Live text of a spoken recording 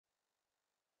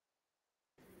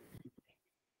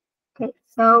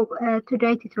So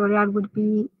today's tutorial would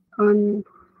be on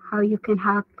how you can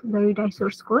hack the Redeye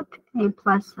source code, and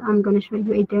plus I'm going to show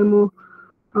you a demo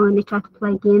on the chat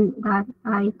plugin that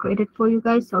I created for you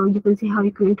guys, so you can see how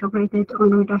you can integrate it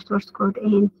on Redeye source code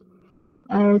and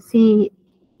see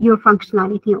your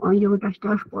functionality on your Redeye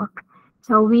dashboard.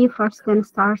 So we first going to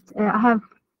start. I'm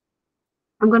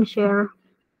going to share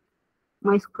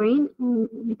my screen, and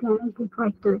you can get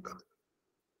right to it.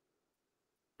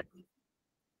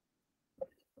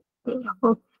 Okay, I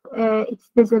hope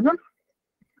it's visible.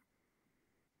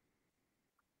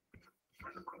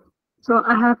 So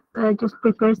I have just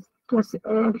prepared just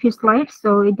a few slides,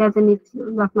 so it doesn't need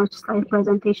that much slide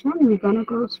presentation. We're gonna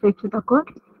go straight to the code.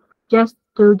 Just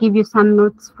to give you some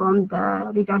notes from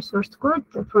the Redeye source code,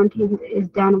 the front end is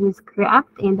done with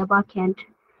React, and the back end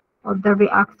of the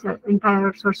React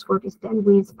entire source code is done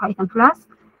with Python Flask.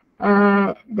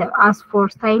 As for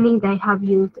styling, they have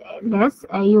used less.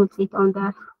 You will see it on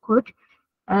the code.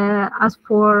 As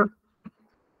for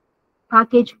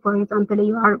package, for example,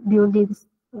 you are building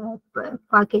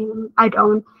package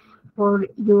add-on for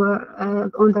your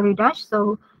on the Redeye.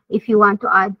 So if you want to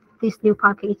add this new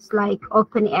package like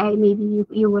OpenAI, maybe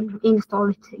you will install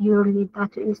it. You will need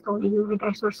that to install your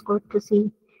Redeye source code to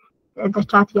see the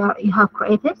chat you have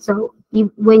created. So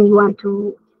when you want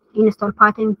to install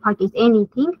Python package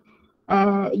anything,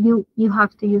 you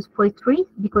have to use Poetry,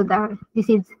 because this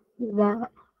is the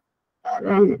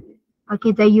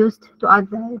package I used to add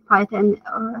the Python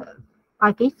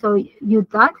package. So use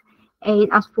that.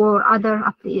 And as for other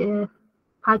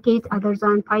package other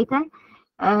than Python,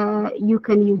 you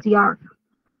can use Yarn.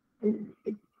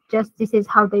 Just this is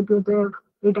how they build the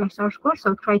Redeye source code.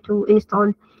 So try to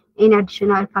install any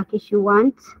additional package you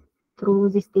want through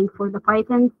this thing. For the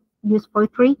Python, use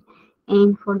Poetry,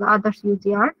 and for the others, use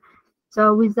Yarn.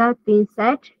 So with that being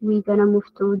said, we're gonna move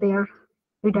to their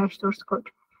Redeye source code.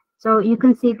 So you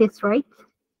can see this, right?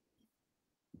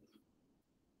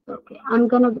 Okay, I'm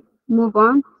gonna move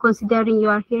on, considering you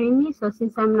are hearing me. So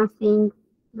since I'm not seeing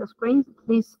the screen,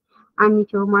 please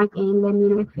unmute your mic and let me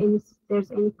know if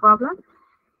there's any problem.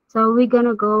 So we're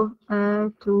gonna go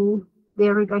to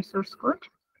the Redeye source code.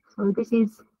 So this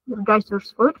is the Redeye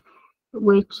source code,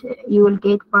 which you will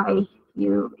get by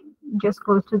you just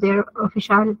go to their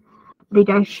official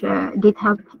Redeye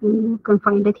GitHub. You can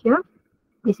find it here.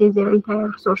 This is their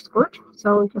entire source code.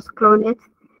 So just clone it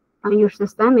on your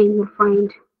system and you'll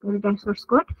find the Redeye source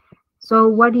code. So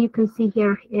what you can see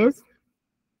here is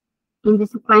in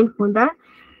this client folder,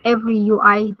 every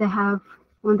UI they have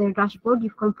on their dashboard,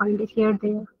 you can find it here,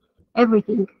 there,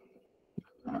 everything.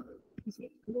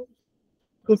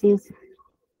 This is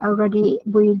already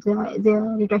with the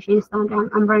Redeye instance.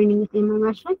 I'm running it in my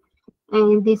machine.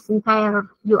 And this entire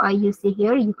UI you see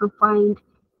here, you can find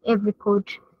every code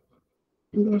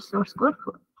in their source code.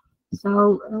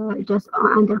 So just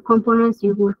under components,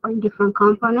 you will find different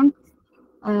components.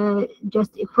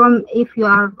 Just from, if you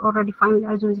are already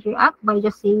familiar with React, by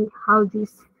just seeing how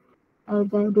this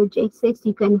the J6,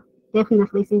 you can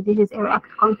definitely see this is a React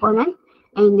component.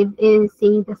 And if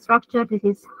seeing the structure, this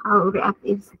is how React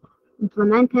is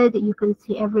implemented. You can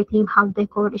see everything, how they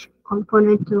code each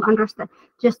component to understand,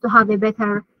 just to have a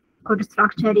better code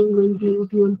structuring when you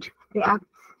build React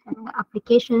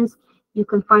applications. You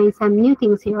can find some new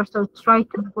things here, so try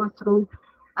to go through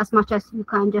as much as you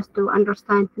can just to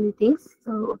understand new things.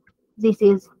 So this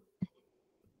is,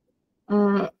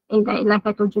 and like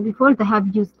I told you before, they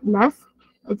have used less.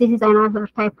 This is another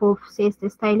type of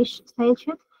CSS style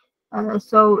sheet.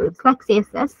 So it's like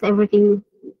CSS, everything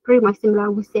pretty much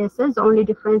similar with CSS. The only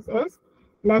difference is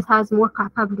less has more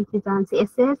capabilities than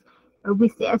CSS.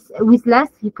 With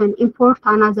less, you can import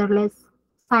another less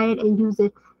style and use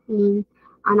it in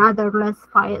another less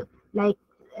file. Like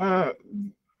the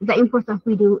import that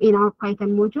we do in our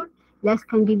Python module, less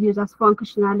can give you as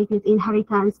functionalities,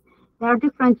 inheritance. There are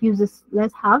different uses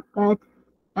less have, but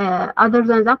other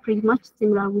than that, pretty much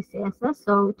similar with CSS.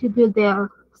 So to build their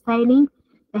styling,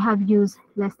 they have used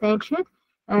less style sheet.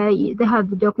 They have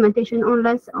the documentation on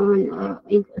less on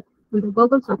the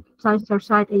Google, so search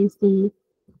site and see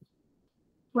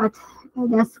what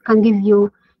less can give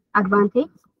you advantage.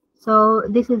 So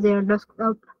this is their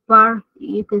desktop bar.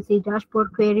 You can see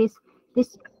dashboard queries.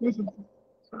 This is,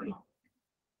 sorry.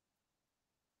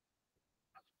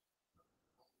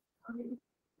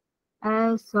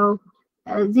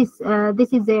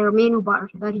 This is their menu bar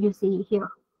that you see here.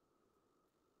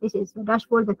 This is the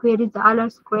dashboard, the queries, the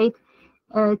alerts, great.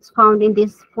 It's found in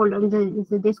this folder, in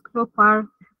the desktop bar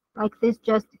like this.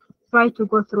 Just try to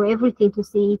go through everything to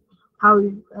see how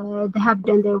they have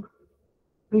done their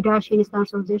Redeye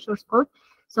instance of their source code.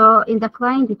 So in the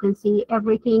client, you can see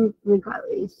everything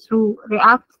through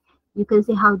React. You can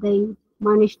see how they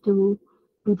manage to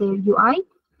do their UI.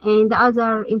 And the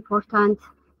other important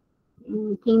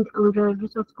thing on the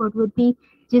resource code would be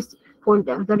this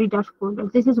folder, the Redash folder.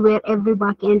 This is where every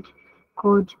backend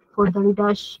code for the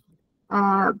Redash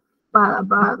uh,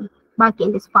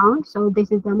 backend is found. So this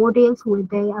is the models where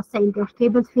they assign their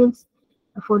table fields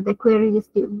for the query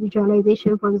list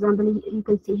visualization. For example, you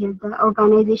can see here the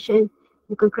organization.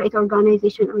 You can create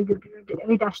organization on your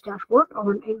Redash dashboard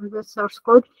or in the source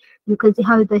code. You can see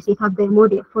how they set up their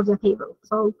model for the table.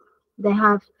 So they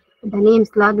have the name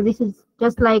slug. This is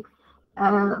just like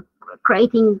uh,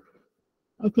 creating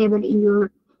a table in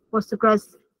your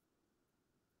Postgres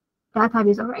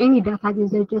database or any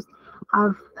database. They just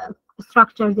have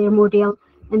structured their model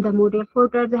in the model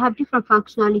folder. They have different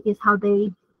functionalities how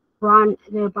they run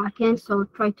their backend. So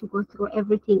try to go through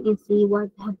everything and see what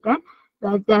they have done.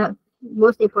 But the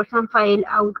most important file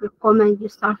I would recommend you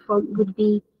start from would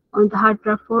be on the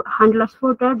handlers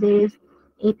folder. There is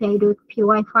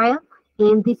api.py file,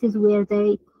 and this is where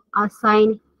they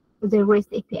assign the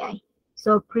REST API.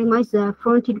 So pretty much the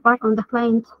front end part on the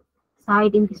client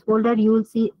side in this folder, you will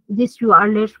see this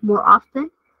URLs more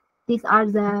often. These are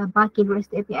the backend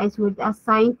REST APIs with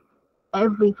assign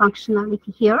every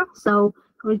functionality here. So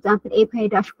for example, API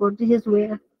dashboard, this is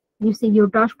where you see your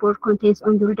dashboard contains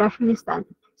on your dashboard instance.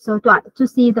 So to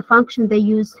see the function they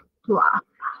use to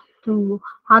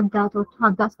have that or to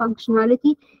have that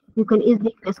functionality, you can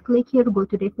easily just click here, go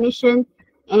to definition,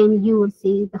 and you will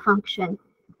see the function,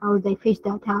 how they fetch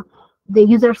data, their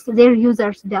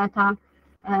users data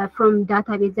from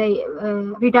database. They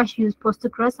Redash use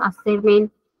Postgres as their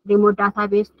main remote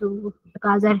database to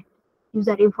gather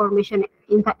user information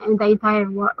in the entire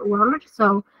world.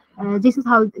 So this is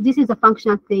the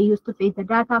function that they use to fetch the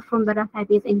data from the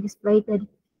database and display it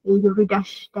in your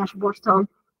Redash dashboard. So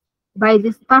by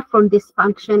this, start from this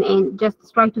function and just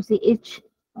try to see each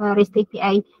REST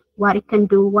API, what it can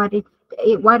do, what is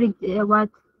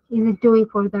it doing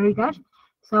for the Redash.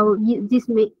 So this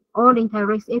may all entire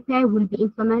REST API will be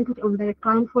implemented on the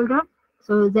client folder.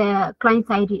 So the client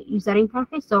side user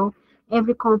interface. So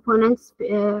every component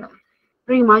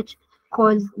pretty much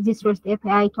calls this REST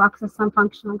API to access some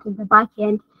functionality in the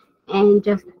backend and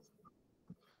just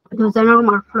do the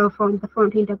normal flow from the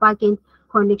front end to backend.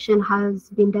 Connection has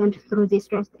been done through these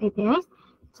REST APIs.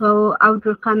 So I would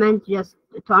recommend just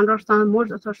to understand more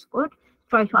the source code,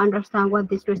 try to understand what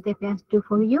these REST APIs do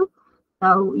for you.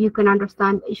 So you can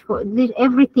understand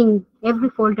everything, every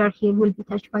folder here will be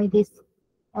touched by these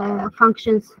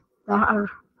functions that are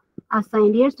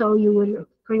assigned here. So you will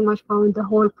pretty much find the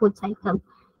whole code cycle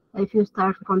if you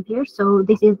start from here. So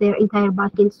this is their entire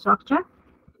backend structure.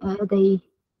 They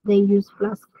use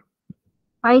Flask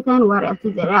Python. What else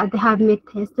is there? They have made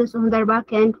tests on their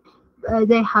backend.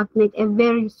 They have made a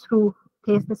very thorough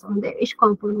tests on their each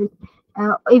component.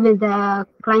 Even the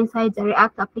client side, the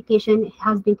React application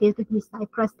has been tested with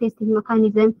Cypress testing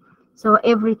mechanism. So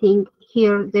everything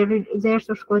here, their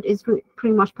source code is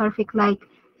pretty much perfect, like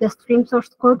the stream source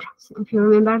code, if you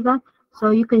remember that.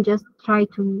 So you can just try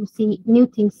to see new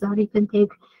things that you can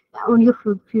take on your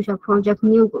future project,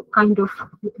 new kind of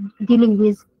dealing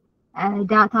with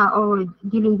data or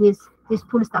dealing with this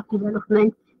full stack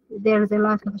development. There's a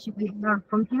lot that you can learn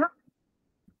from here.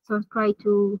 So try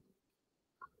to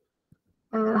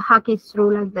hack it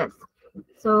through like this.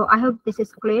 So I hope this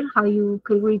is clear how you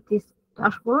can read this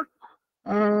dashboard.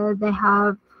 They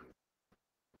have,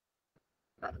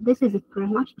 this is it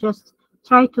pretty much. Just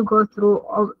try to go through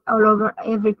all over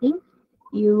everything.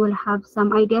 You will have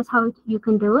some ideas how you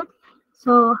can do it.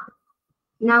 So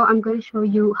now I'm going to show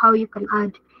you how you can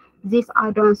add this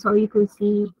add-on so you can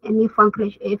see a new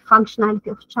functionality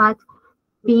of chat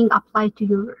being applied to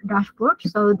your dashboard.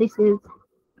 So this is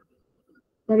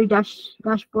the Redash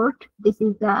dashboard. This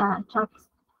is the chat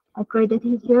I created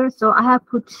here. So I have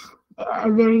put a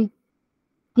very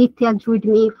detailed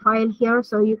README file here,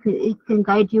 so it can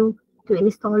guide you to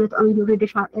install it on your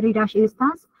Redash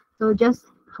instance. So just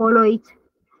follow it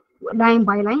line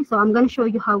by line. So I'm going to show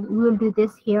you how we will do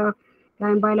this here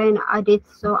line by line, add it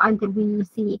so until we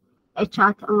see a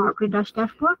chat on our Redash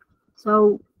dashboard.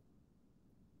 So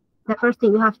the first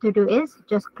thing you have to do is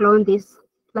just clone this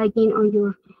plugin on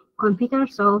your computer.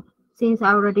 So since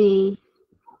I already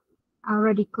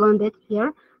cloned it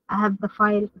here, I have the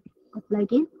file, the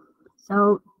plugin.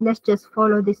 So let's just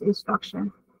follow this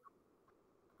instruction.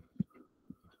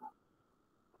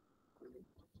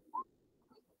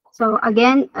 So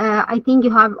again, I think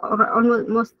you have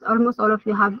almost all of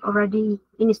you have already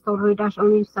installed Redash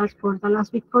on your search for the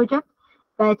last week project.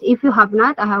 But if you have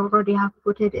not, I have already have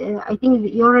put it. I think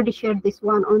you already shared this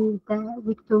one on the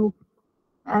week 2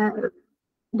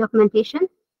 documentation.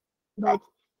 But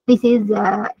this is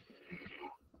a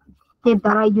step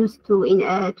that I used to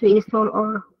install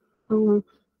or to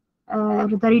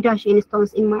the redash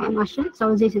instance in my machine.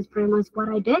 So this is pretty much what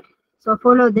I did. So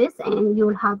follow this, and you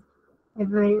will have a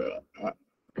very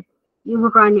you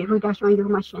will run redash on your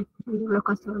machine, on your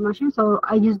local store machine. So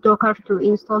I use Docker to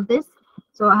install this.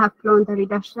 So I have cloned the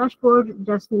redash dashboard.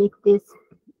 Just make these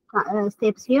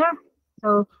steps here.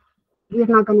 So we're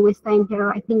not going to waste time here.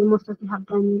 I think most of you have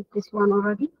done this one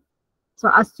already.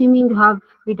 So assuming you have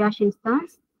redash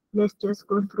instance, let's just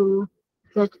go through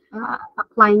that,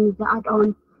 applying the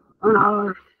add-on on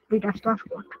our redash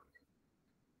dashboard.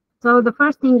 So the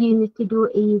first thing you need to do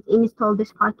is install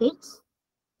this package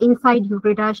inside your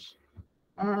redash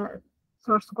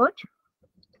source code.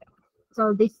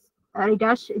 So this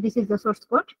redash, this is the source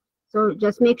code. So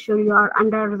just make sure you are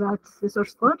under that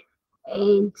source code.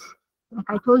 And like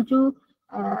I told you,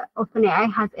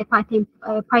 OpenAI has a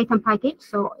Python package,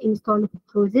 so install it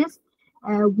through this.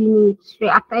 We need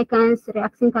React icons,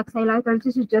 React syntax highlighters.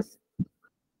 This is just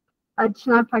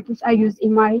additional package I use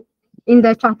in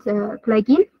the chat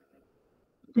plugin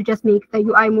to just make the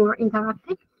UI more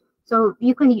interactive. So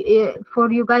you can, for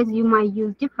you guys, you might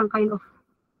use different kind of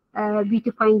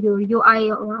beautifying your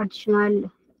UI or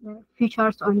additional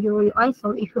features on your UI.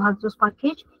 So if you have those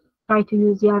package, try to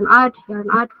use yarn add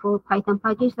for Python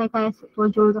package, like I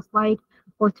told you on the slide,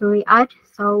 or to React.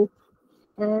 So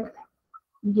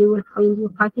you will find your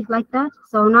package like that.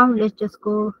 So now let's just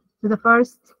go to the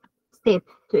first step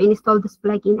to install this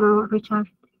plugin on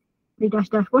redash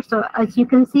dashboard. So as you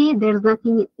can see, there's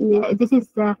nothing. This is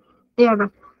their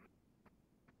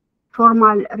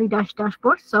formal redash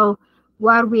dashboard. So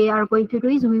what we are going to do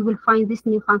is we will find this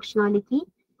new functionality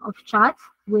of chat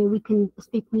where we can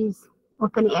speak with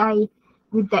OpenAI,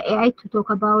 with the AI, to talk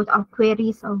about our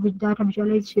queries or with data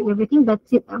visualization, everything. But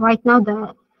right now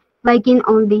the plugin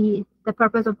only, the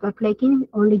purpose of the plugin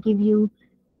only give you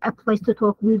a place to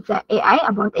talk with the AI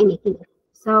about anything.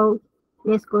 So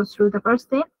let's go through the first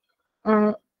step.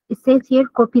 It says here,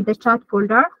 copy the chat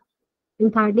folder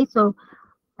entirely. So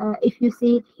if you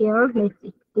see it here, let's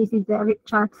see, this is the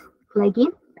chat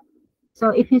plugin. So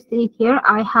if you see it here,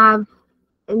 I have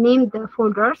named the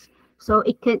folders. So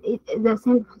it can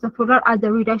the folder as the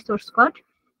redash source code.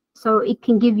 So it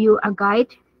can give you a guide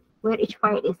where each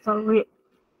file is. So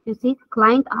you see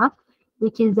client app,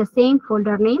 which is the same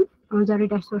folder name on the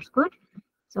redash source code.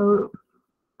 So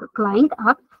client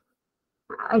app,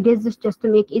 I did this just to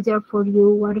make easier for you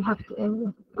what you have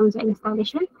to, on the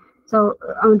installation. So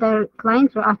on the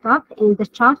client React app in the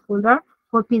chat folder,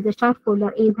 copy the chat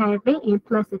folder entirely and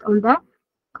place it on the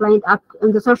client app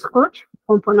on the source code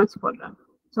components folder.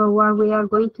 So what we are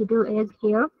going to do is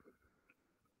here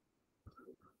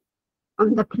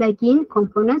on the plugin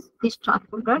components, this chat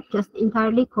folder, just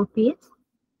entirely copy it.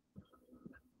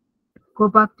 Go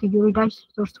back to your redash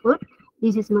source code.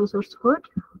 This is my source code.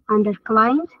 Under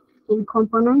client in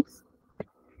components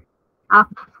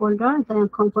app folder, then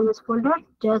components folder,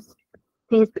 just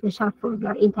paste the chat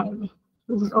folder entirely.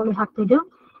 This is all you have to do.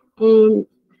 And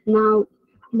now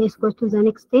let's go to the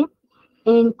next step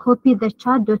and copy the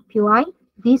chat.py.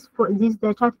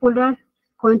 The chat folder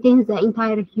contains the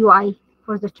entire UI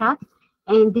for the chat,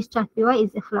 and this chat.py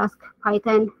is a Flask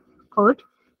Python code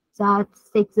that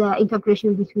sets the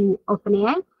integration between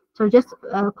OpenAI. So just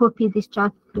copy this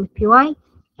chat.py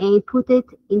and put it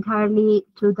entirely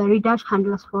to the redash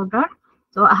handlers folder.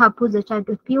 So I have put the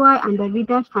chat.py and the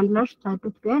redash handlers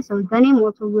chat.py. So the name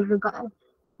also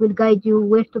will guide you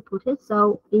where to put it.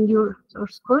 So in your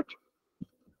source code,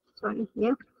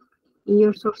 in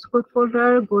your source code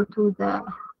folder, go to the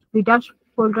redash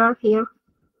folder here,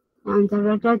 and the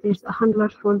redash, there's a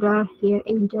handlers folder here,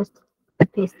 and just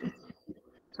paste it.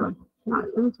 So now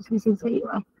this is the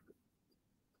UI.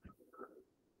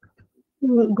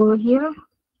 Go here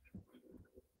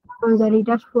on the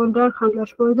redash folder,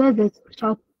 handlers folder, there's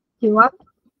chat UI.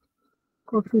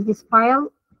 Copy this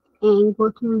file and go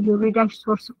to your redash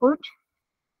source code.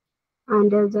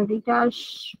 Under the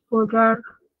redash folder,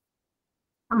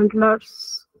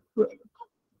 handlers,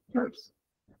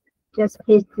 just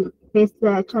paste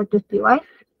the chat.py.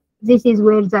 This is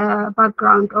where the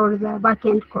background or the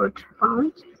backend code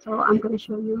found. So I'm going to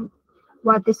show you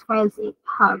what these files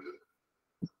have.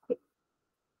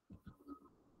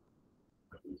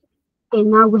 Okay,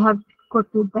 now we have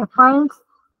copied the files.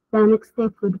 The next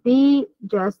step would be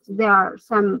just there are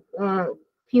some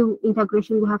few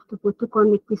integration we have to put to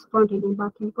connect this front end and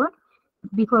backend code.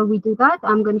 before we do that,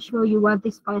 I'm going to show you what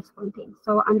this file contains.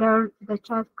 So under the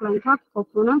chart client tab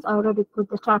components, I already put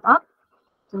the chart up.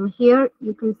 So here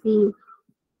you can see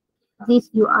this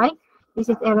UI. This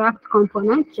is a React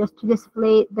component just to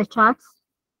display the charts.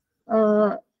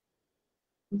 The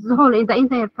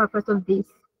entire purpose of this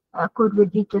code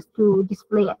would be just to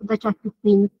display the chat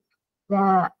between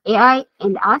the AI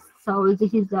and us. So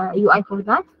this is the UI for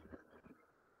that.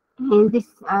 And this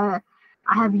I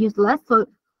have used less. So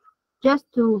just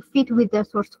to fit with the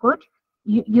source code,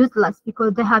 use less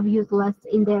because they have used less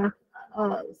in their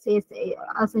CSA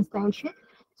as a style sheet.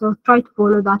 So try to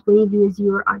follow that when you use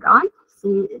your add-on.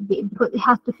 So it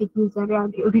has to fit with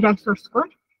the React source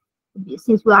code,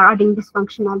 since we are adding this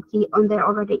functionality on their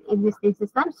already existing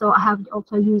system. So I have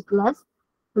also used less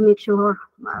to make sure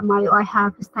my UI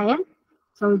have style.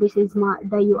 So this is the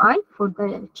UI for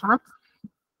the chat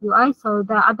UI. So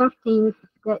the other thing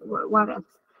what else?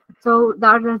 So the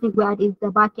other thing we add is the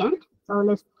backend. So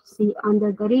let's see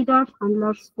under the reader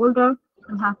handlers folder,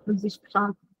 we have this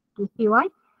chat to UI.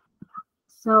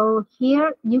 So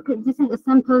here this is a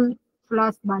simple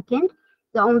Flask backend.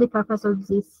 The only purpose of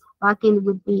this backend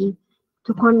would be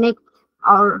to connect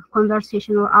our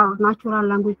conversation or our natural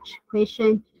language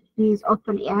question with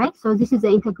OpenAI. So this is the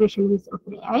integration with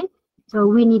OpenAI. So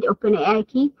we need OpenAI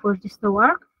key for this to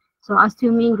work. So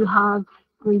assuming you have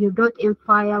on your .env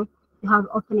file, you have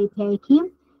OpenAI key,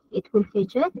 it will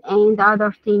fetch it. And the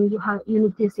other thing you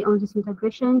need to see on this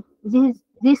integration,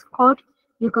 this code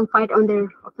you can find on their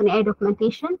OpenAI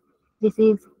documentation. This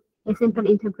is a simple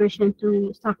integration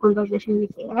to start conversation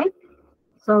with AI.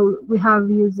 So we have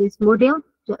used this model,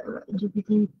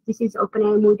 GPT. This is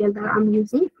OpenAI model that I'm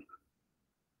using.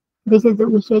 This is the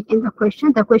message in the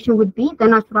question. The question would be the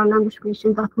natural language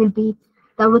question that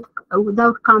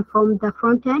would come from the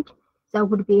front end. That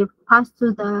would be passed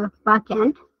to the back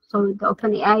end. So the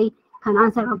OpenAI can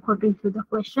answer according to the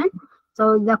question.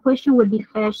 So the question will be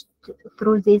fetched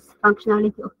through this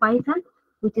functionality of Python,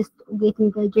 which is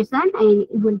getting the JSON, and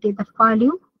it will get the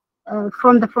value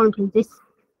from the front end.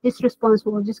 This response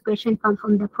or this question comes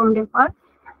from the front end part.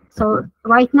 So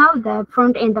right now the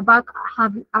front and the back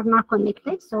are not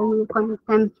connected, so we will connect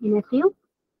them in a few.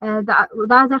 The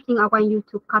other thing I want you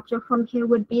to capture from here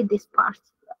would be this part.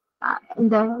 In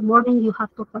the morning you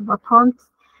have talked about prompts.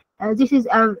 This is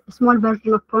a small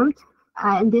version of prompt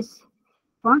in this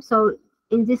prompt. So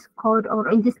in this code or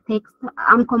in this text,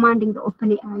 I'm commanding the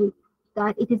OpenAI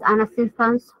that it is an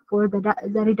assistant for the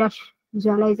Redash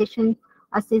visualization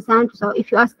assistant. So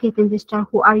if you ask it in this chat,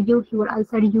 who are you? He will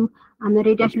answer you, I'm a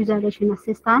Redash visualization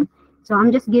assistant. So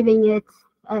I'm just giving it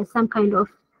some kind of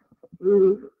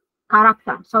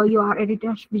character. So you are a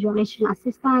Redash visualization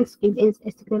assistant, it is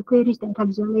SQL queries, data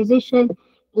visualization.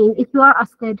 And if you are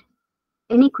asked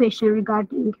any question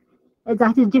regarding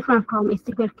that is different from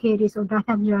SQL queries or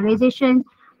data visualization,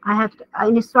 I have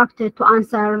instructed to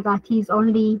answer that he's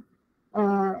only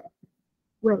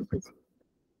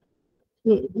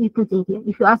you can see here.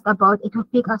 If you ask about a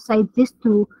topic outside these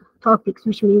two topics,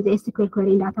 which means the SQL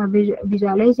query and data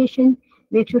visualization,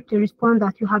 make sure to respond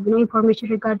that you have no information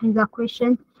regarding that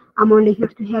question. I'm only here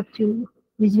to help you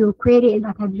with your query and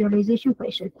data visualization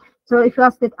question. So if you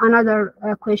ask it another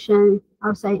question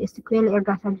outside SQL or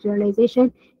data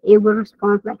visualization, it will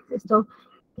respond like this. So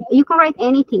you can write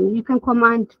anything. You can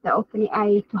command the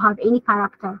OpenAI to have any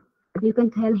character. You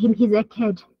can tell him he's a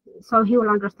kid, so he will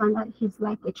understand that he's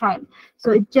like a child.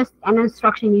 So it's just an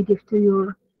instruction you give to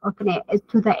your OpenAI,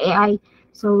 to the AI.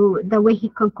 So the way he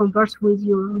can converse with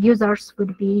your users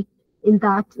would be in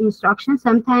that instruction.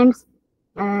 Sometimes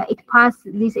it pass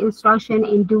this instruction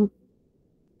and do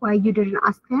why you didn't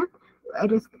ask him.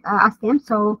 Ask him.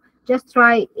 So just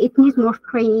try. It needs more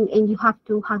training, and you have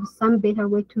to have some better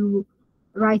way to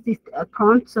write this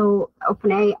prompt so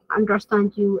OpenAI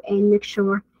understand you and make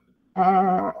sure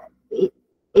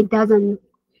it doesn't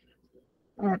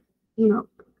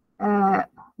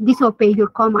disobey your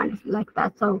commands like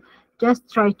that. So just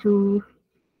try to.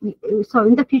 So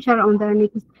in the future, on the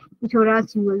next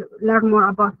tutorials, you will learn more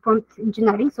about prompt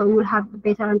engineering. So you will have a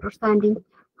better understanding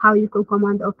how you can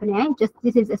command OpenAI. Just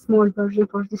this is a small version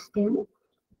for this demo.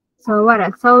 So what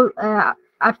else? So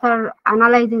after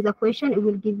analyzing the question, it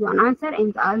will give you an answer,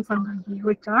 and the answer will be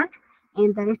returned.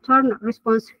 And the return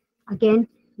response, again,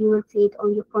 you will see it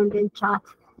on your front-end chat.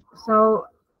 So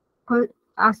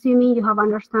assuming you have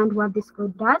understand what this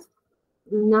code does,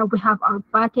 now we have our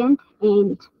backend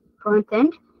and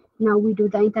front-end. Now we do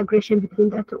the integration between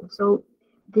the two. So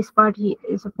this part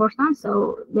is important.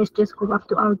 So let's just go back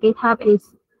to our GitHub and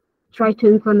try to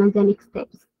implement the next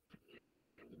steps.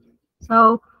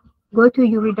 So go to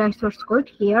your Redash source code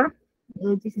here.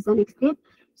 This is the next step.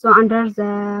 So under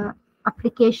the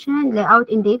application layout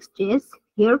index.js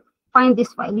here, find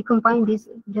this file. You can find this,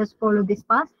 just follow this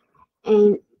path,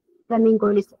 and the main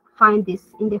goal is find this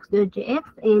index.js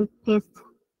and paste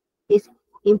this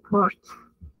import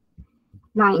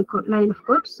line of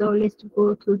code. So let's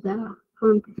go to the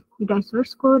front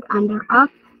source code under app,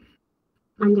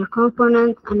 under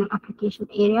component, under application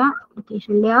area,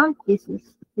 application layout. This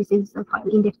is the file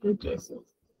index.js.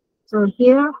 So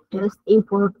here, just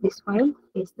import this file,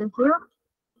 paste it here,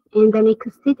 and then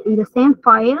next step in the same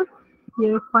file,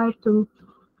 you're required to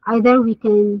either we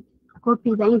can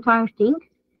copy the entire thing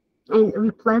and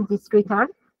replace this return,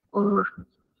 or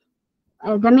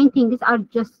the main things are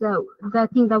just the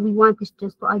thing that we want is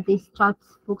just to add this chat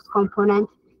box component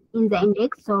in the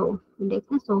index. So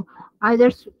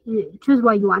either choose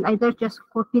what you want, either just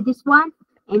copy this one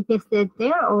and paste it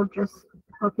there, or just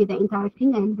copy the entire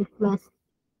thing and replace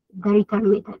the return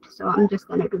method. So I'm just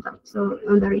gonna do that. So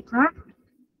on the return,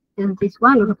 just this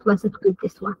one, replace it with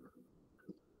this one.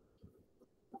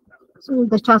 So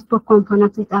the chat box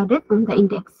component is added on the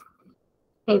index.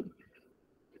 Okay.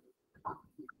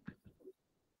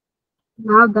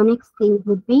 Now the next thing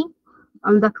would be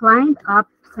on the client app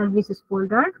services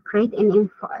folder, create a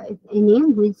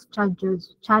name with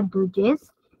chat.js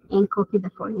and copy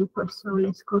the following code. So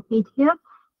let's copy it here.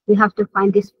 We have to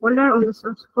find this folder on the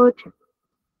source code.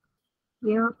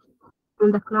 Here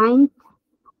on the client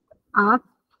app,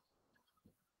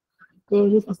 there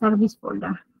is a service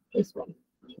folder, this one.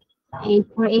 And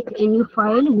create a new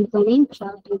file with the name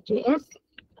chat.js.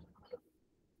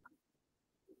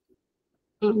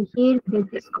 And here is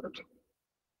this code.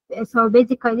 So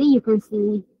basically, you can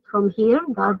see from here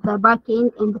that the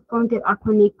backend and the front end are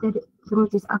connected through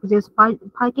this Axios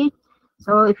package.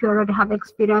 So if you already have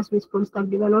experience with full stack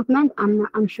development,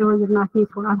 I'm sure you're not new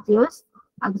for Axios.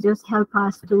 Axios help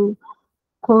us to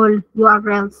call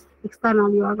URLs,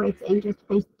 external URLs, and just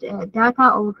paste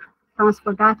data or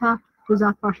transfer data to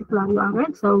that particular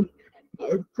URL. So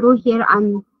through here,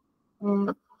 I'm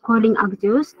calling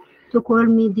Axios to call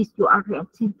me this URL,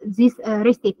 this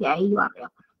REST API URL,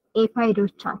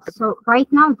 api.chat. So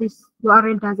right now, this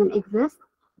URL doesn't exist.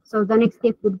 So the next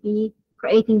step would be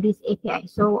creating this API.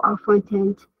 So our front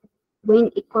end,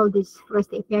 when it calls this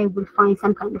REST API, will find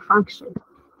some kind of function.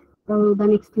 So the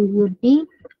next thing would be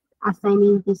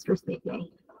assigning this REST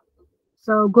API.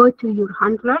 So go to your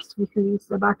handlers, which is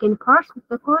the backend part of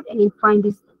the code, and find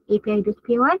this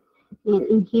api.py. And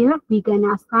in here, we're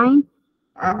gonna assign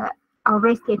our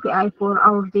REST API for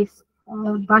our this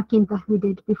backend that we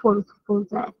did before for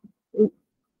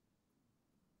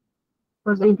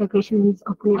the integration with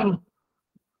OpenAI.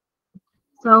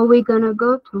 So we're gonna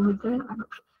go to the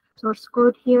source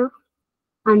code here.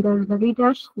 Under the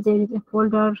redash, there is a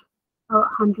folder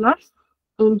handlers,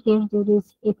 and here there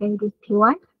is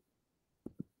api.py.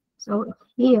 So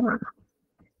here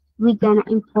we're gonna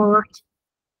import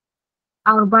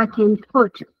our backend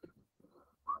code.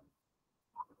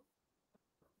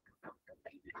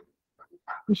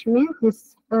 Which means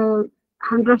this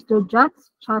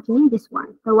handlers.chat means this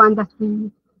one, the one that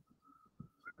we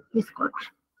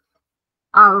discussed.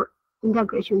 Our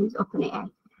integration with OpenAI.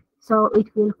 So it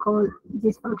will call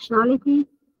this functionality,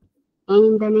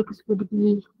 and the next would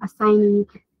be assigning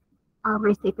our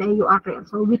REST API URL.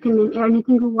 So we can name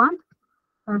anything we want.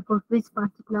 For this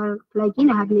particular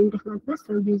plugin, I have named it like this,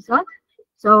 so use that.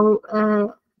 So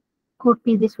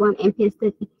copy this one and paste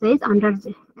it. It says under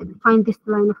the, find this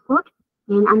line of code,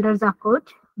 and under the code,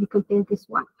 we can paste this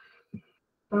one.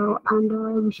 So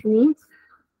under, which means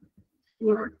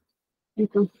here, you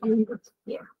can find it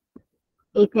here.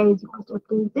 API is equal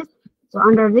to this. So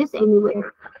under this,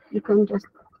 anywhere, you can just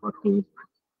copy.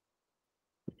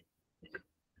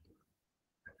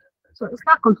 So it's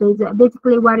not complete.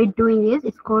 Basically, what it's doing is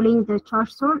it's calling the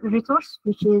charge resource,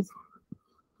 which is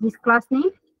this class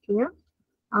name here.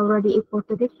 I already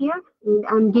imported it here. And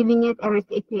I'm giving it a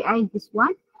REST API, this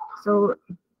one. So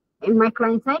in my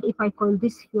client side, if I call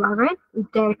this URL,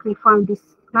 it directly find this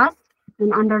class.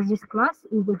 And under this class,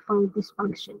 it will find this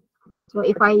function. So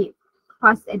if I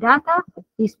pass a data,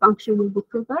 this function will be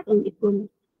triggered, and it will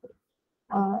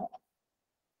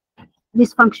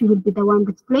this function will be the one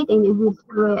displayed, and it will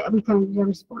return the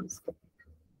response.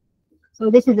 So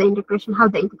this is the integration, how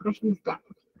the integration is done.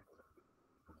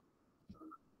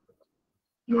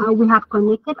 Now we have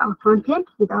connected our front end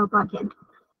with our back end.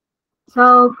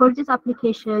 So for this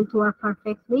application to work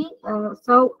perfectly,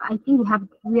 so I think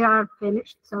we are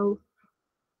finished. So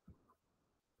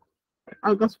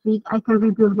I guess I can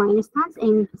rebuild my instance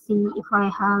and see if I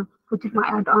have put my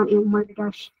add-on in my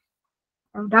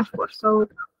dashboard. So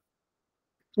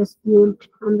just build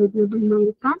and rebuilding my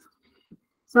instance.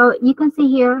 So you can see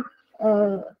here,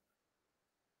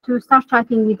 to start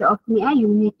chatting with the OpenAI, you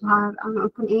need to have an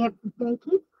OpenAI API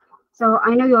key. So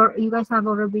I know you guys have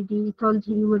already told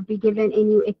you will be given a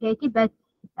new API key, but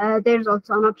there's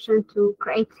also an option to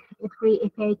create a free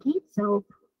API key. So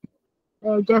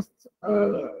just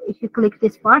if you click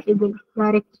this part, it will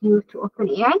direct you to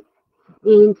OpenAI,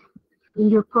 and in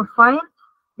your profile,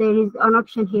 there is an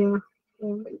option here,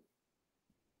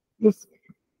 this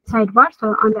sidebar.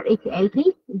 So under API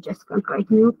key, you just can create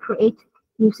new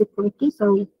secret key.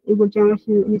 So it will generate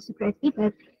new secret key.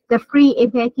 But the free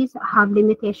API keys have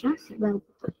limitations. But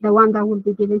the one that will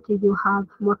be given to you have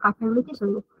more capability.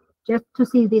 So just to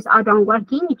see this add-on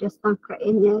working, you just can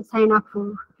sign up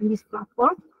for this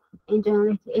platform and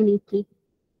generate any key.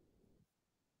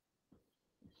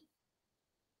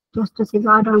 Just to see the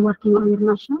add-on working on your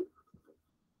machine.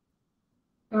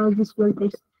 This will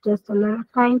take just a little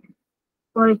time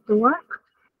for it to work.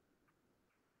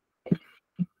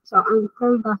 So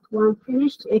until that one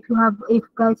finished, if you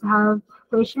guys have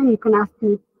question, you can ask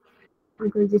me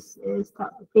until this is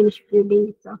finished building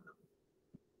itself.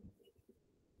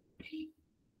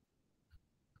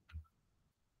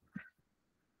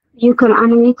 You can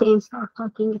unmute and start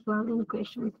talking if you have any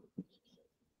questions.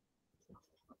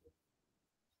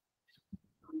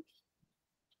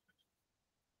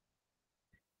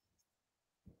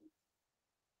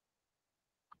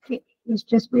 Okay, let's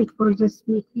just wait for this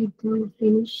meeting to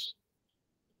finish.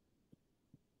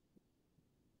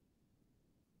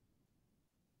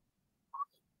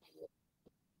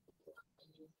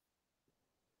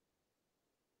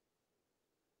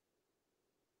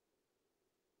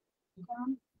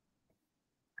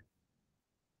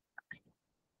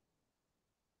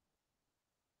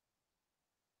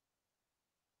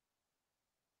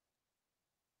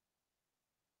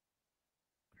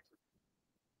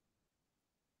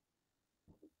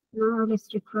 Now let's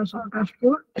refresh our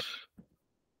dashboard,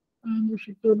 and you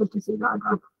should be able to see the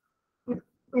add-on.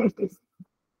 There it is.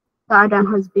 The add-on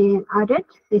has been added.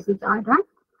 This is the add-on.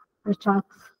 The chat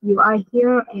UI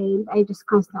here, and I just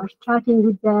can start chatting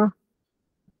with the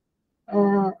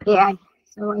AI.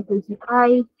 So I can say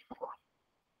hi.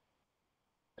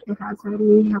 It answered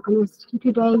me. How can I assist you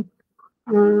today?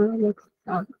 Let's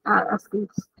asking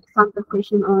sample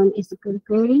question on SQL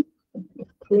query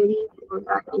for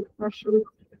that question.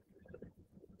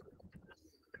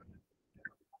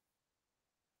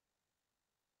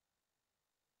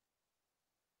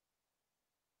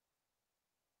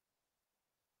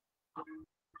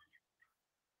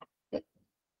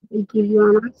 It give you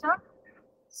an answer.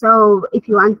 So if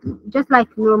you want, just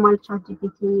like normal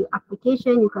ChatGPT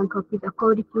application, you can copy the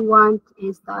code if you want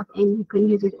and stuff, and you can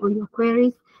use it on your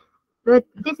queries. But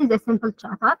this is a simple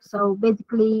chat app. So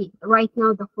basically, right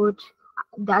now the code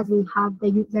doesn't have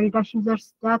the Redash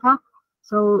users data.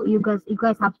 So you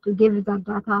guys have to give it that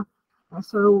data.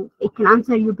 So it can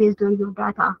answer you based on your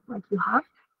data that you have.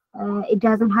 It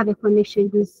doesn't have a connection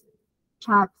with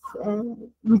chats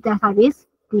with database.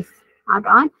 This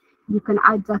add-on, you can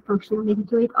add that functionality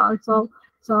to it also.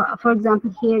 So for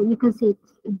example, here you can see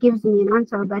it gives me an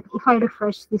answer, but if I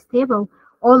refresh this table,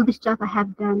 all this chat I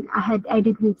have done, I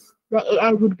did with the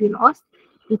AI would be lost,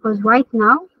 because right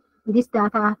now this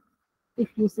data, if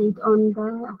you see it on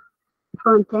the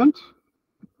front end,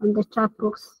 on the chat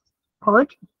box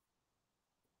code,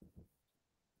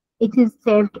 it is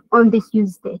saved on this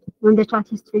use state, on the chat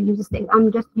history use state.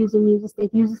 I'm just using use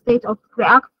state. Use state of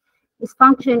React, its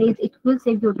function is it will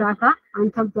save your data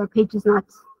until the page is not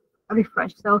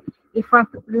refreshed. So if I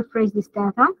refresh this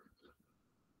data,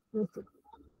 let's see,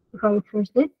 if I refresh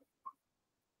it,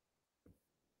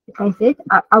 if I say it,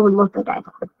 I will load the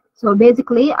data. So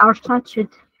basically, our chat should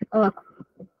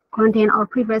contain our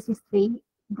previous history,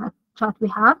 that chat we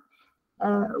have,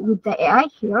 with the AI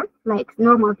here, like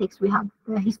normal text, we have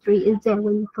the history is there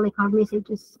when you click our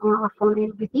messages on our phone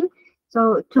and everything.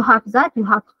 So to have that, you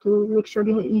have to make sure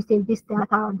you save this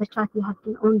data, the chat you have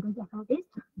to on the database.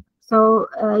 So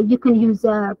you can use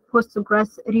a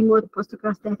Postgres, remote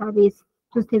Postgres database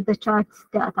to save the chat's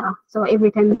data. So every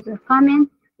time you come in,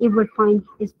 it will find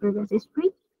his previous history.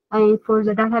 And for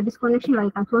the database connection,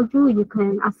 like I told you, you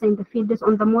can assign the fields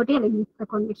on the model and the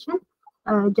connection.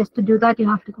 Just to do that, you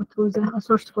have to go through the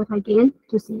source code again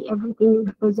to see everything,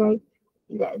 because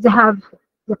they have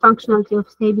the functionality of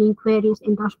saving queries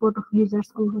and dashboard of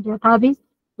users on the database.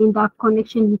 In that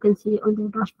connection, you can see on the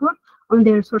dashboard on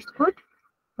their source code.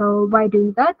 So by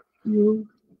doing that,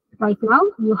 right now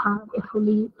you have a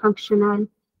fully functional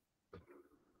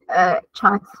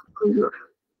chat on your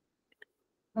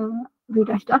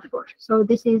Redash dashboard. So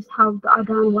this is how the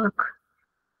add-on work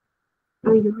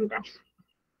on your Redash.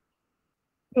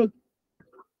 Okay.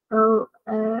 So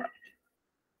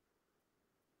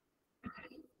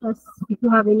if you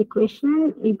have any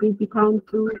question, it will be time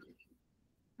to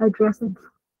address it.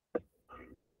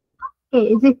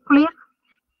 Okay, is it clear?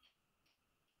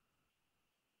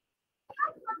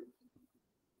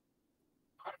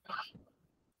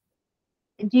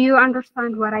 Do you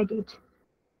understand what I did?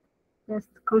 Just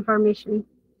confirmation.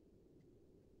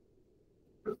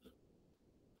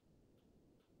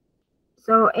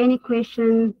 So any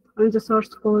question on the source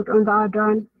code on the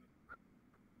add-on?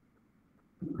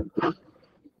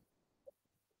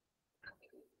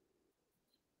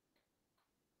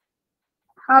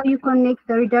 How you connect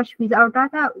the redash with our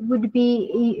data would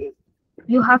be,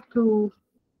 you have to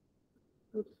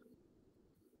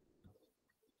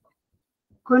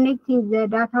connecting the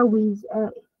data with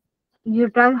your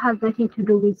data has nothing to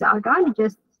do with the add-on,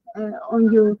 just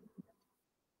on your.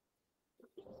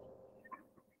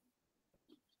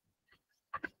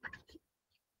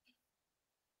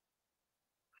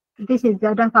 This is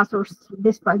the data source.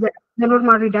 This part, the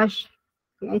normal redash.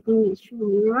 I think it's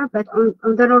here, but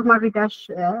on the normal redash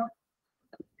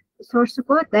source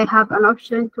code, they have an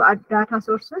option to add data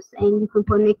sources, and you can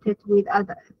connect it with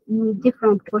other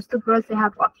different Postgres. They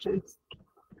have options.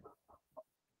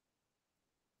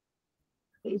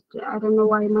 I don't know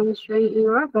why mine is showing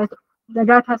error, but the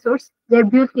data source, their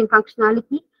built-in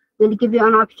functionality will give you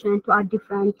an option to add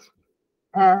different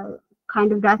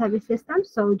kind of database systems.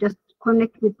 So just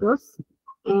connect with those,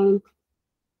 and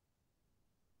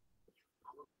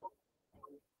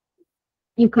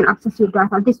you can access your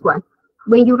data. This one,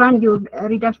 when you run your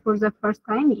redash for the first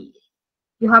time,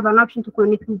 you have an option to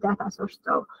connect with data source.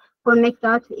 So connect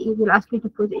that. It will ask you to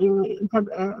put in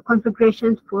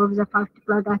configurations for the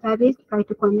particular database. Try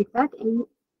to connect that, and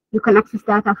you can access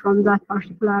data from that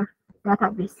particular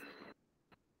database.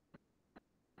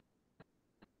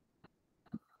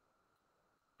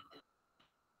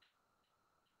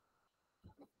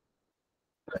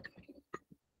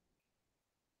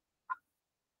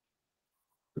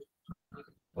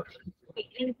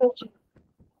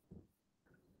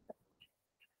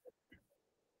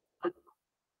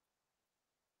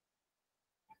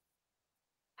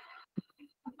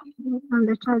 On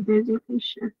the chat, there's a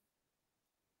question.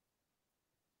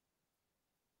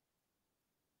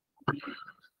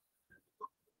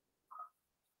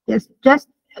 Yes, just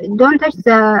don't touch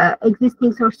the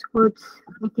existing source codes.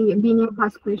 I think Bini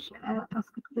has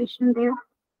asked a question there.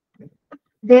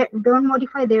 They don't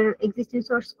modify their existing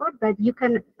source code, but you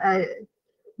can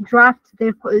draft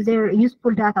their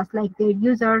useful data, like their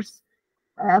users'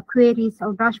 queries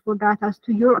or dashboard data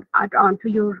to your add-on, to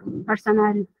your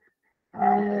personal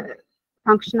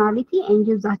functionality, and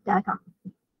use that data.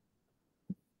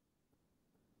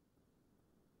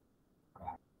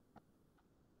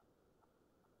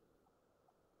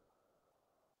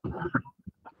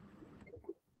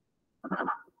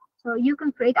 So you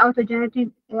can create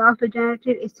auto-generated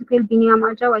SQL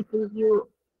Biniamaja, I think you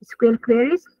SQL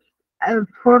queries.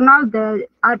 For now, the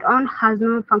add-on has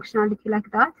no functionality like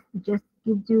that. It just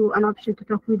gives you an option to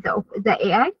talk with the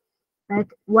AI. But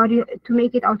to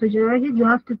make it auto-generated, you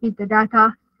have to feed the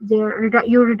data, your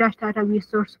redash data with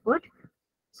source code.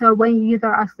 So when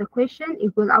user asks the question,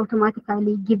 it will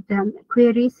automatically give them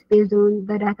queries based on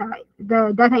the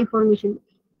data information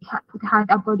it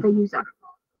had about the user.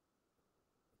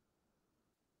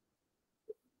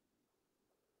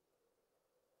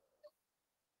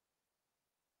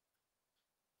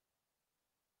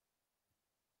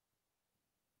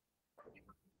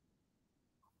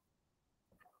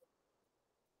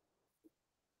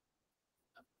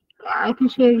 I can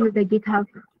share you the GitHub.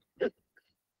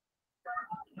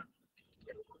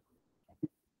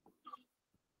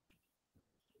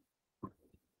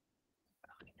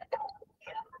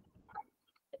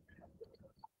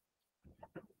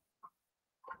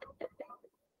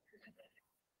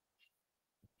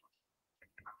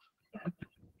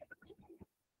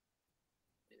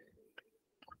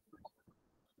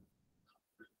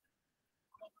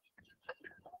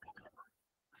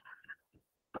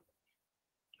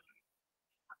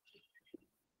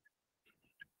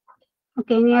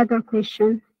 Okay, any other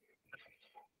question?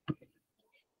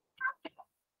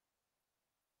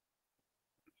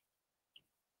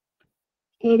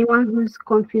 Anyone who's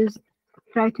confused,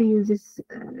 try to use this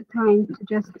time to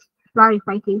just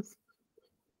clarify things.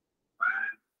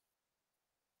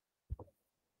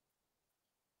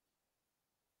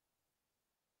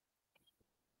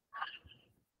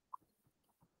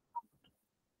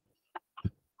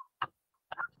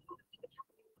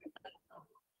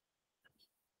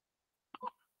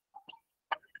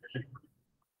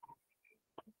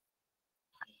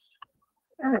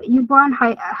 Yuban,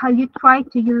 have you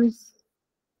tried to use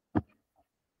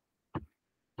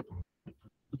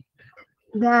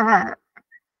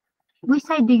which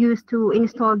site do you use to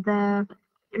install the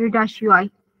Redash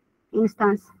UI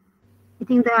instance? I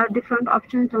think there are different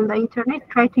options on the internet.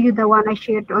 Try to use the one I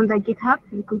shared on the GitHub.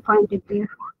 You can find it there.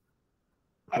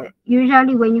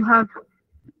 Usually when you have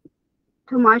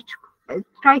too much,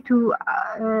 try to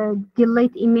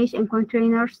delete image and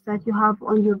containers that you have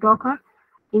on your Docker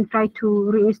and try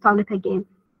to reinstall it again.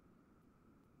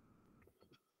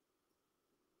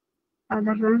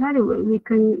 Other than that, we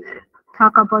can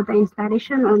talk about the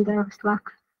installation on the Slack.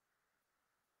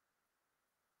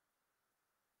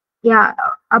 Yeah,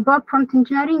 about prompt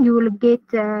engineering, you will get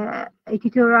a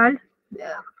tutorial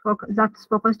that's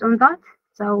focused on that.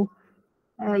 So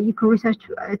you can research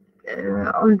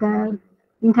on the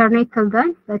internet till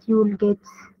then, but you will get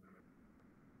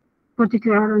a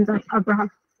tutorial on that,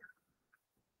 Abraham.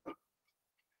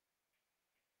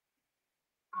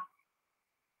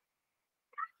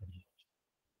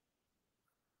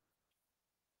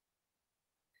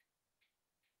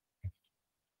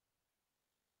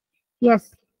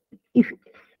 Yes, if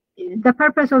the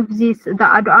purpose of this, the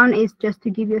add-on is just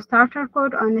to give you a starter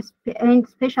code and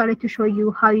especially to show you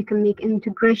how you can make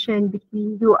integration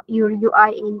between your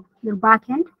UI and your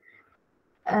backend.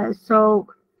 So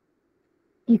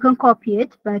you can copy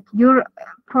it, but your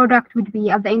product would be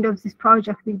at the end of this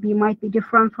project might be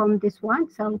different from this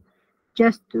one. So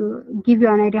just to give you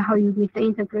an idea how you make the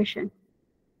integration.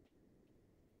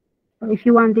 So if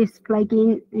you want this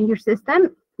plugin in your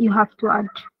system, you have to add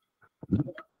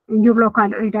your local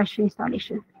Redash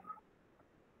installation.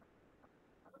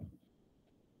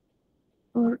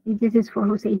 Or this is for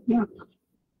Hussein, yeah.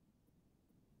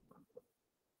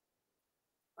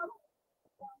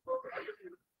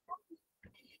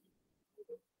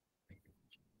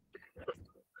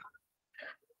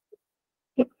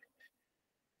 Okay.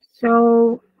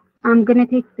 So I'm gonna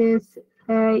take this.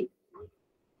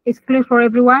 It's clear for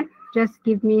everyone. Just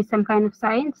give me some kind of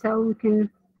sign so we can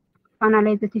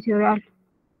finalize the tutorial.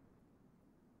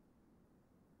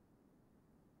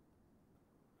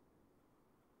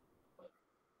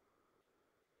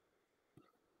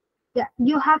 Yeah,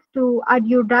 you have to add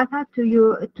your data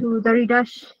to the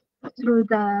Redash through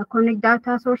the connect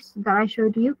data source that I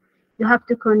showed you. You have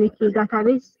to connect your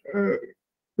database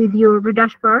with your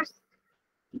Redash first.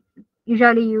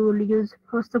 Usually you will use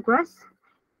Postgres.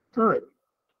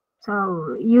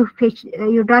 So you fetch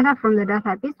your data from the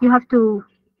database. You have to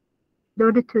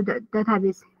load it to the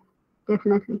database,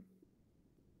 definitely.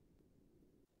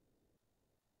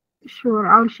 Sure,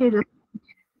 I'll share that.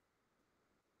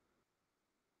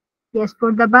 Yes,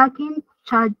 for the backend,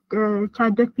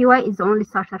 chat.py is the only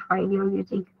starter file you're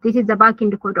using. This is the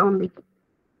backend code only.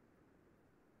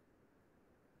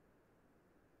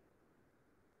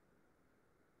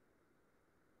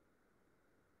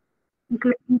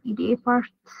 Including EDA parts.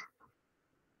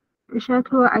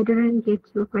 Shatu, I didn't get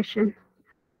your question.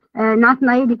 Not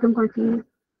now, you can continue.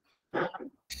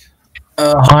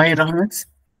 Hi, Rahmat.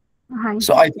 Hi.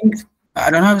 So I think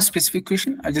I don't have a specific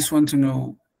question. I just want to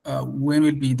know when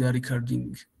will be the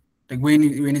recording? Like when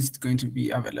is it going to be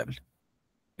available?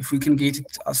 If we can get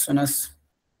it as soon as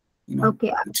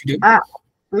Okay. today.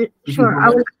 Sure. I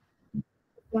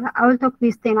will talk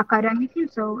with Stain Academy team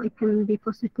so it can be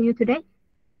posted to you today.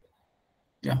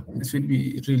 Yeah, this will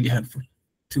be really helpful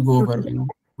to go over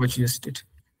what you just did.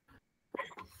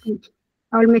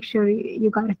 I'll make sure you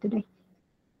got it today.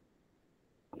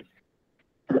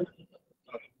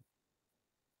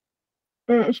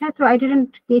 Shatu, I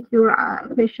didn't get your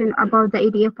question about the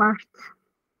ADA parts.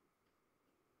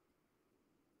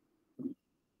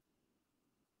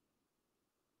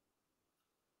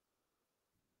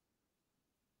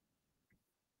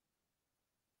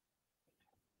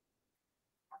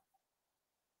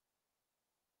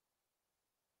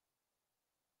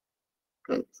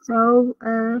 Okay, so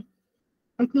I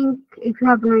think if you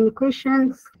have any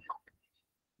questions,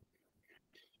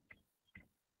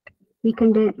 we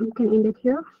can end it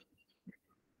here.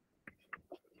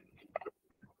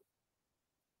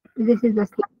 This is the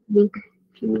link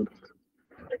if you need it.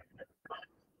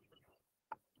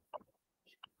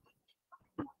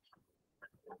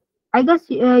 I guess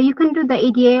you can do the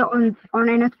ADA on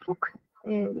a notebook,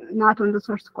 not on the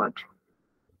source code.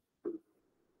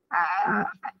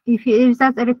 If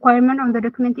that's a requirement on the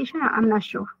documentation, I'm not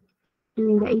sure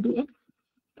doing the ADA.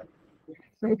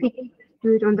 So if you can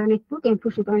do it on the notebook and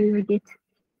push it on your Git.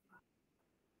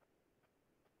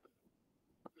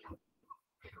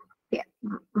 Yeah,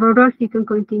 Rodolphe, you can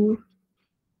continue.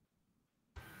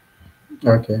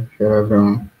 Okay, sure,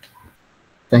 everyone.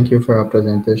 Thank you for your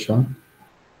presentation.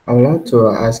 I would like to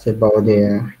ask about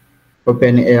the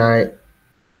OpenAI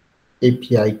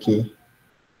API key.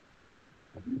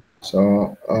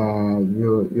 So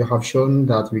you have shown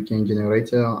that we can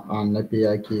generate an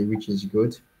API key, which is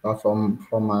good. But from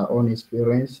my own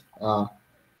experience,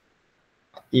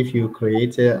 if you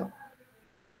create an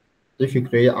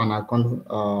account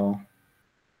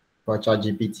for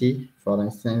ChatGPT, for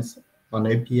instance, on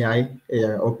API,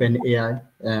 OpenAI,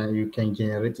 you can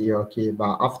generate your key.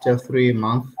 But after 3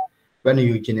 months, when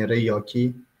you generate your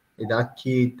key, that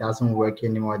key doesn't work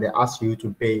anymore. They ask you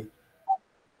to pay.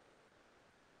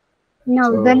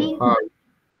 No, the So link,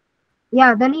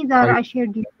 yeah, the link that how I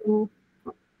shared you,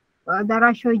 that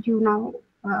I showed you now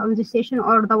on the session,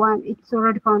 or the one it's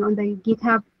already found on the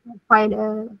GitHub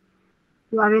file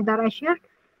URL that I shared,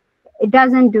 it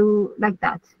doesn't do like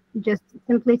that. Just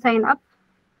simply sign up,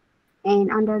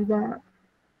 and under the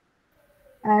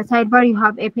sidebar you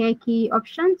have API key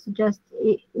options. Just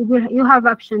you have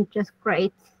options. Just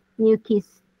create new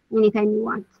keys anytime you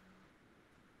want.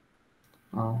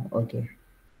 okay.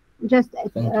 Just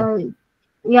Thank you.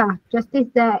 yeah, just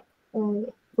take the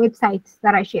websites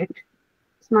that I shared.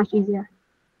 It's much easier.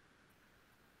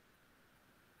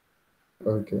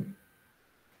 Okay.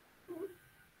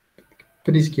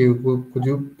 Please, could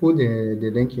you put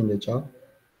the link in the chat?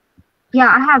 Yeah,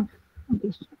 I have.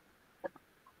 Okay.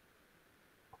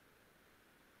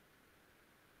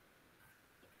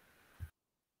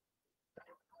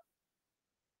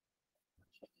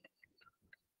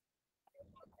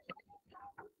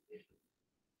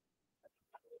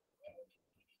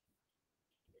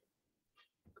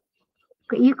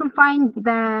 You can find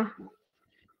the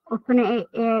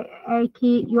OpenAI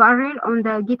key URL on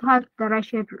the GitHub that I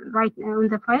shared right on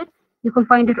the file. You can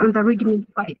find it on the README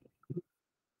file.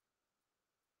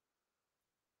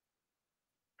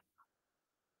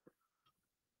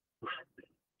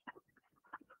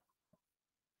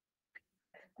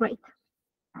 Great.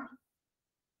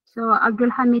 So Abdul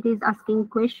Hamid is asking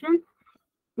question.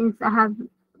 Since I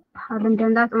haven't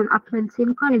done that on Apple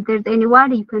Silicon, if there's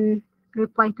anyone, you can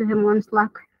reply to him on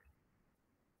Slack.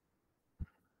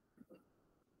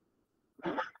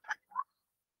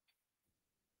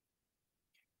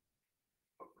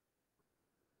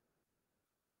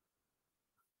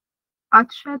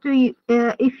 Aksha,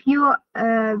 if you,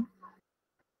 I'm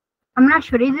not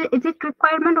sure, is it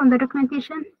requirement on the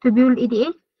documentation to build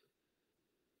EDA?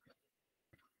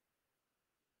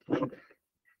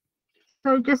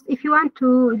 So just if you want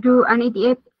to do an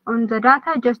EDA on the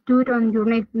data, just do it on your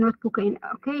notebook.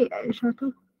 Okay,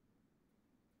 Shatu?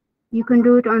 You can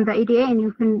do it on the EDA, and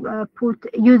you can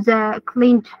use the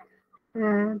cleaned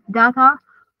data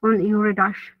on your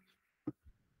Redash.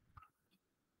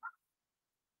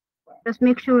 Just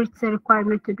make sure it's a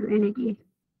requirement to do an EDA.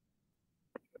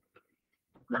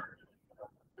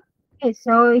 Okay,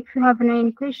 so if you have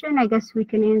any question, I guess we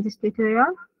can end this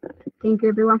tutorial. Thank you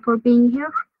everyone for being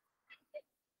here.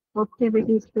 Hope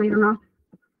everything's clear now.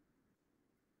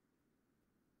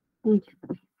 Thank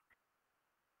you.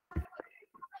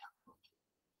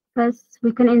 Plus,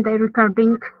 we can end the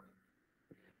recording,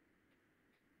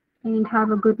 and have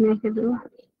a good night everyone.